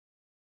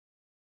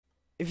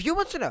If you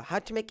want to know how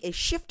to make a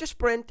shift to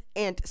sprint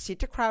and C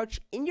to crouch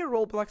in your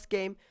Roblox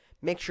game,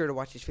 make sure to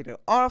watch this video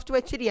all the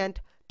way to the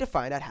end to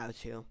find out how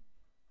to.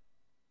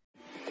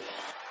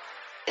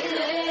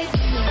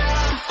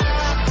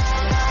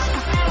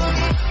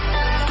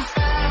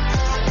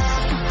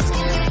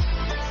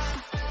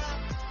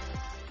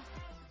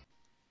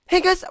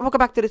 Hey guys, welcome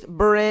back to this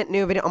brand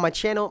new video on my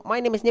channel.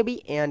 My name is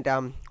Newbie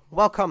and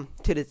welcome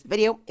to this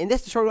video. In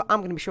this tutorial,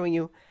 I'm going to be showing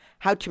you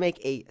how to make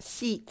a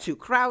C to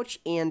crouch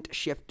and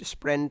shift to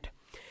sprint.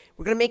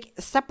 We're going to make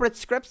separate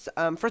scripts.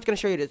 First going to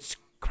show you the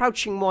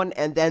crouching one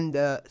and then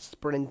the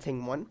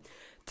sprinting one.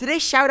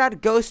 Today's shout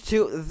out goes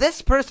to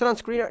this person on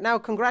screen right now.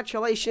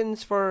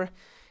 Congratulations for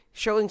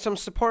showing some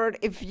support.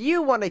 If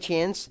you want a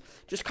chance,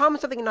 just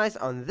comment something nice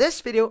on this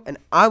video and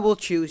I will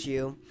choose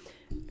you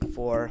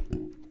for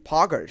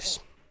poggers.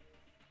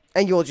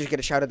 And you will just get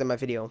a shout out in my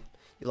video.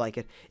 You like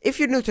it. If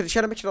you're new to the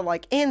channel, make sure to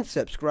like and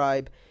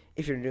subscribe.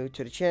 If you're new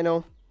to the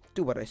channel,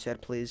 do what I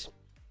said, please.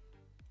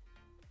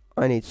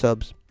 I need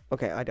subs.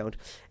 Okay, I don't.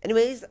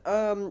 Anyways,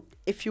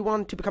 if you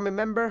want to become a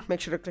member,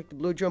 make sure to click the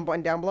blue join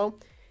button down below.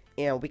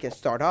 And we can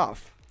start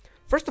off.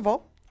 First of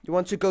all, you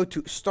want to go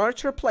to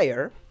Starter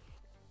Player.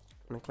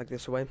 I'm going to click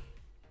this away.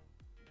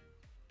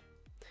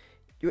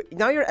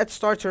 Now you're at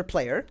Starter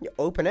Player. You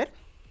open it.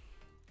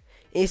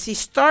 And you see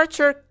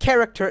Starter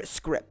Character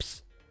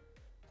Scripts.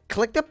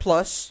 Click the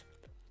plus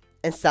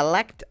and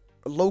select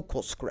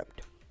Local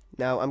Script.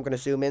 Now I'm going to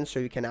zoom in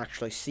so you can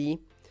actually see.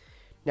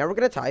 Now we're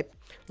going to type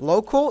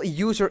local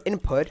user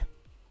input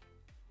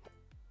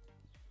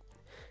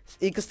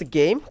equals the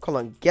game,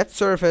 get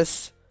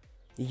service,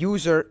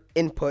 user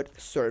input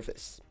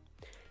service.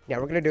 Now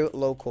we're going to do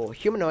local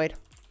humanoid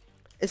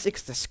is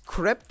equals to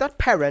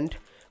script.parent,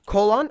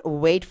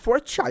 wait for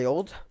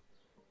child,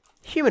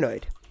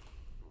 humanoid.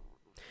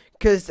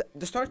 Because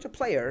the starter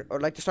player, or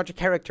like the starter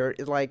character,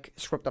 is like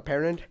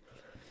script.parent.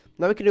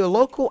 Now we can do a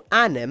local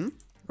anim.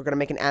 We're going to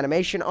make an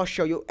animation. I'll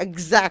show you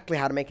exactly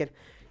how to make it.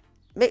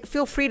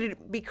 Feel free to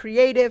be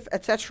creative,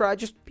 etc.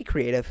 Just be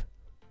creative.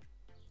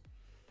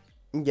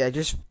 Yeah,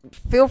 just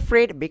feel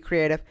free to be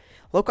creative.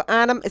 Local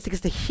anim is because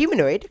the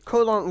humanoid,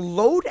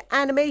 load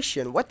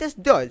animation. What this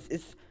does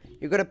is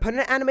you're going to put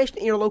an animation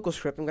in your local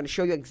script. I'm going to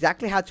show you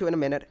exactly how to in a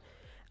minute.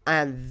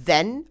 And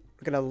then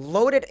we're going to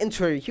load it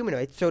into your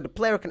humanoid so the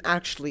player can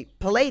actually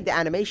play the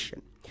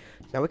animation.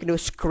 Now we can do a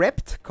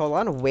script,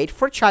 wait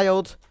for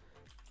child,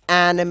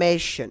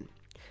 animation.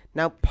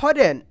 Now put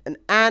in an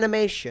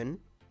animation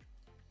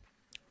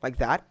like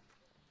that.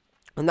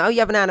 And now you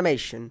have an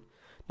animation.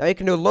 Now you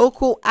can do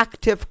local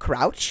active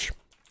crouch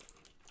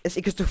is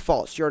equals to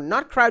false. You're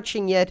not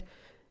crouching yet.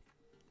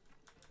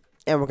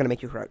 And we're going to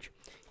make you crouch.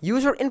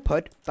 User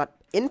input,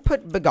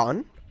 input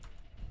begun.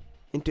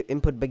 Into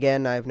input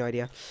begin, I have no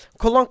idea.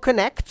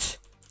 Connect.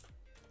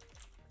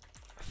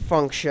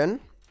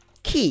 Function.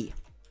 Key.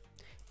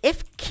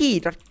 If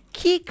key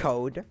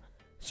code.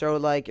 So,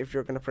 like, if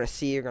you're going to press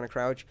C, you're going to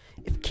crouch.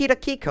 If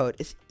key code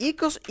is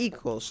equals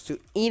to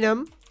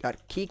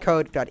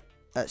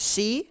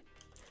enum.keycode.c,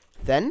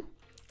 then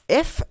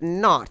if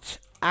not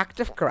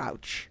active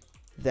crouch,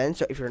 then,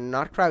 so if you're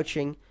not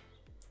crouching,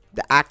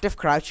 the active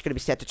crouch is going to be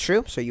set to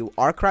true, so you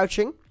are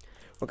crouching.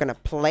 We're going to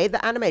play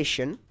the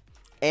animation,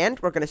 and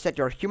we're going to set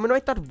your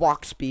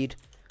humanoid.walk speed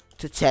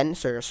to 10,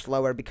 so you're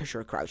slower because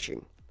you're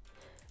crouching.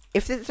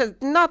 If this is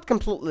not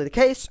completely the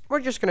case, we're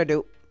just going to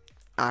do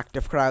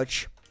active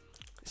crouch.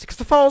 6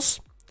 to false,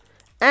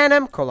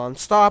 anim,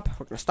 stop.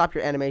 We're going to stop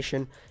your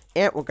animation,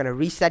 and we're going to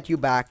reset you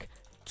back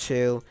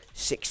to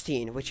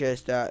 16, which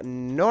is the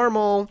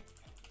normal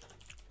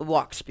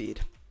walk speed.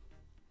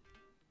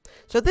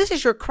 So this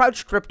is your crouch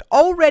script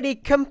already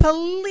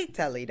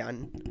completely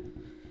done.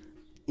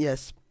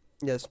 Yes.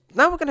 Now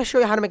we're going to show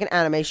you how to make an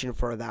animation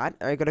for that.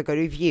 You're going to go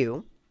to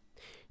view.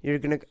 You're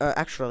going to, you're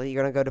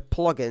going to go to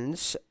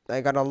plugins.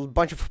 I got a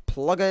bunch of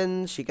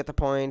plugins. You get the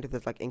point.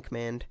 There's like in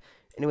command.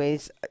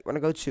 Anyways, I want to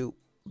go to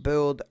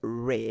build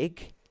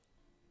rig.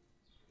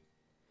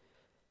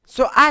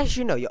 So as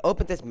you know, you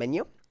open this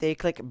menu, then you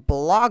click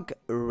blog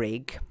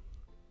rig,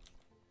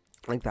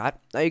 like that.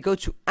 Now you go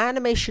to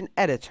animation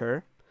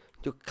editor,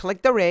 you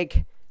click the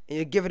rig, and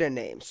you give it a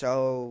name.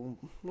 So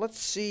let's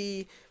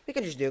see, we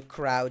can just do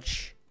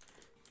crouch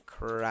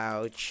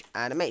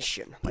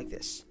animation, like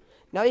this.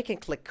 Now you can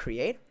click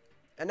create,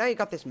 and now you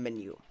got this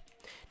menu.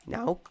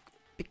 Now,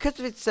 because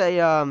it's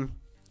a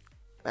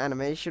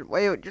animation,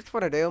 what you just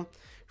want to do,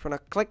 you want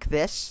to click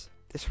this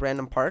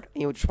random part,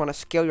 and you just want to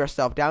scale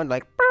yourself down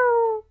like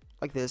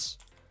this.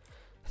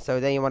 So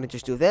then you want to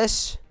just do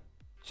this,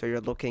 so you're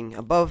looking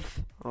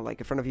above or like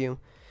in front of you.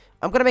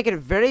 I'm gonna make it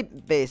very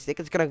basic.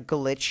 It's gonna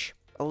glitch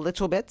a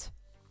little bit.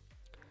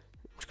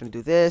 I'm just gonna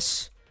do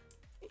this,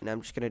 and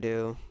I'm just gonna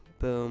do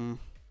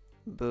boom,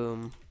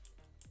 boom,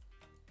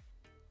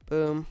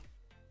 boom,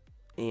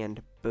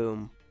 and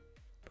boom,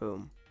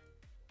 boom,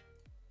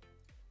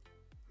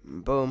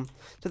 boom.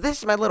 So this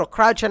is my little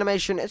crouch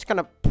animation. It's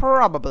gonna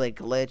probably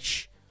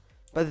glitch,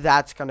 but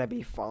that's gonna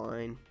be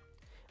fine.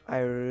 I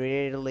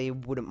really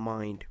wouldn't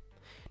mind.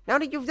 Now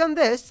that you've done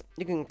this,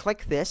 you can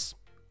click this,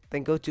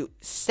 then go to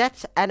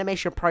set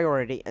animation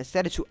priority and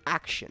set it to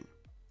action.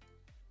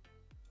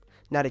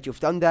 Now that you've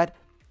done that,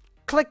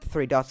 click the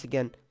three dots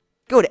again,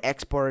 go to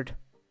export,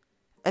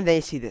 and then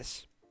you see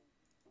this.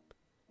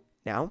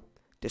 Now,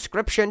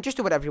 description, just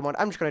do whatever you want.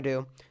 I'm just gonna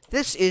do,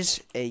 this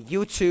is a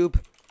YouTube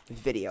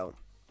video.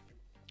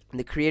 And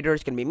the creator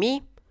is gonna be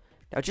me.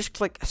 Now just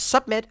click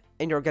submit,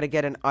 and you're gonna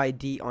get an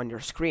ID on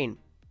your screen.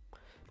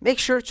 Make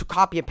sure to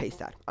copy and paste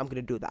that. I'm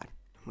gonna do that.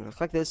 I'm gonna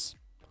click this,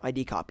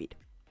 ID copied.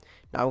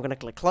 Now I'm gonna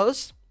click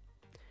close.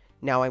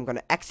 Now I'm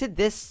gonna exit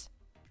this.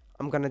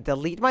 I'm gonna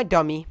delete my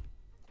dummy.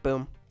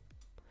 Boom.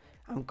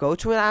 I'm go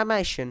to an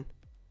animation,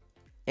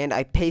 and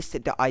I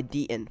pasted the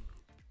ID in.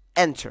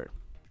 Enter.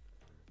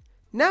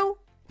 Now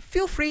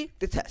feel free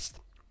to test.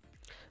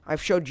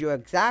 I've showed you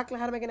exactly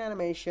how to make an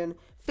animation.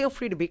 Feel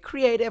free to be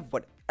creative,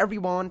 whatever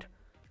you want.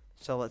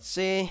 So let's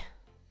see.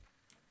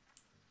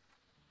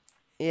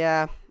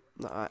 Yeah,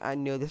 I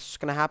knew this was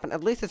gonna happen.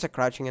 At least it's a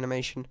crouching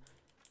animation.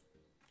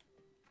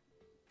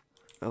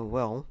 Oh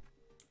well.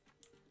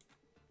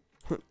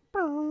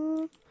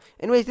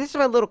 Anyways, this is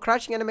my little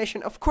crouching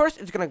animation. Of course,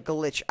 it's gonna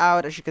glitch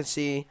out, as you can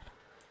see.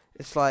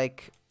 It's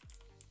like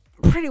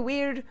pretty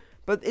weird,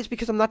 but it's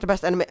because I'm not the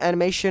best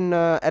animation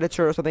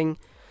editor or something.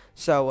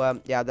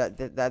 So yeah,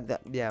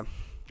 yeah,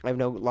 I have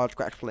no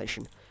logical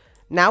explanation.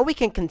 Now we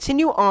can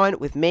continue on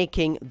with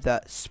making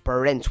the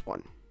sprint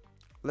one.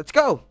 Let's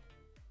go.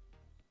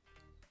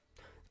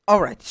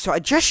 Alright, so I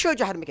just showed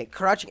you how to make a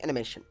crouching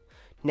animation.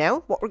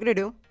 Now, what we're gonna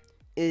do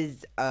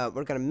is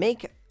we're gonna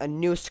make a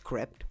new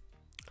script.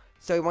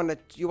 So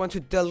you want to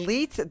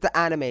delete the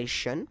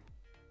animation.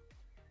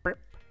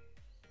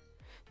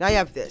 Now you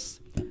have this.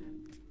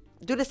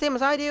 Do the same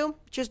as I do.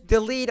 Just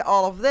delete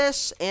all of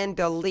this and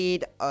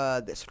delete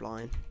this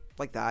line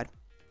like that.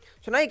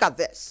 So now you got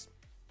this.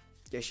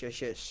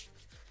 Yes.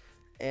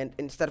 And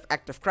instead of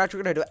active crouch,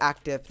 we're gonna do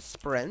active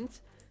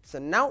sprint. So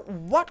now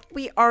what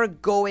we are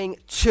going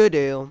to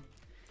do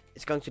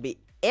is going to be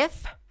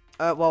if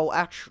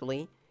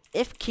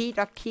if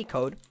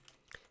key.keycode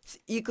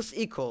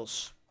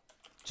equals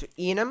to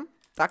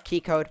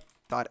enum.keycode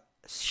dot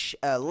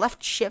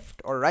left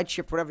shift or right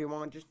shift, whatever you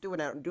want. Just do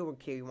it out and do what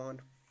key you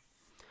want.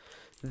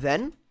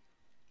 Then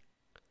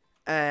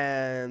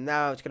and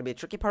now it's gonna be a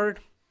tricky part.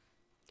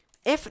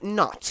 If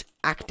not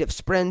active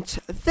sprint,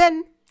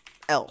 then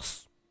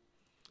else.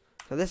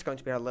 So this is going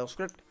to be our little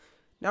script.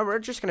 Now we're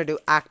just gonna do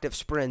active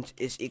sprint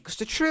is equals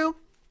to true.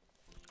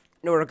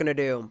 Now we're gonna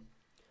do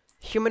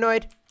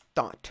humanoid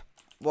dot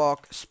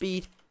walk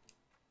speed.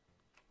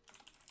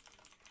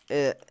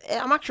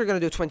 I'm actually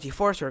gonna do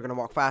 24, so we're gonna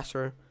walk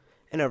faster.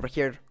 And over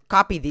here,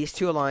 copy these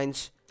two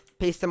lines,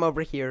 paste them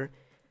over here,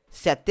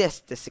 set this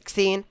to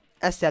 16,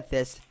 and set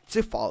this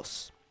to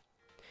false.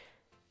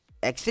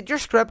 Exit your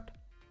script.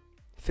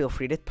 Feel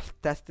free to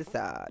test this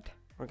out.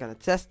 We're gonna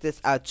test this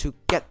out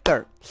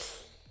together.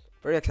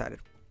 Very excited.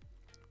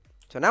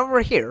 So now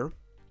we're here.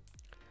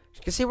 As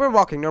you can see, we're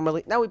walking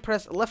normally. Now we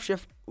press left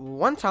shift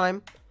one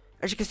time.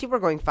 As you can see, we're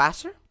going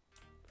faster.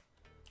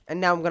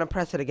 And now I'm gonna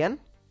press it again,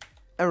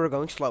 and we're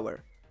going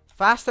slower.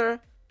 Faster,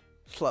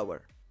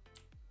 slower.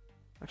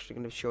 Actually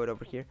gonna show it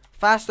over here.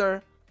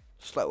 Faster,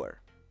 slower.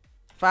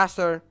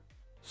 Faster,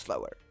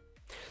 slower.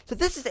 So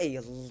this is a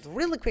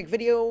really quick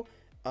video.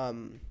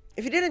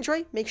 If you did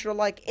enjoy, make sure to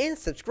like and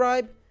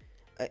subscribe.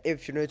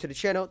 If you're new to the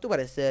channel, do what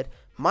I said.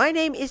 My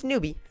name is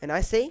Newbie, and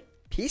I say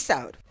peace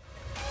out.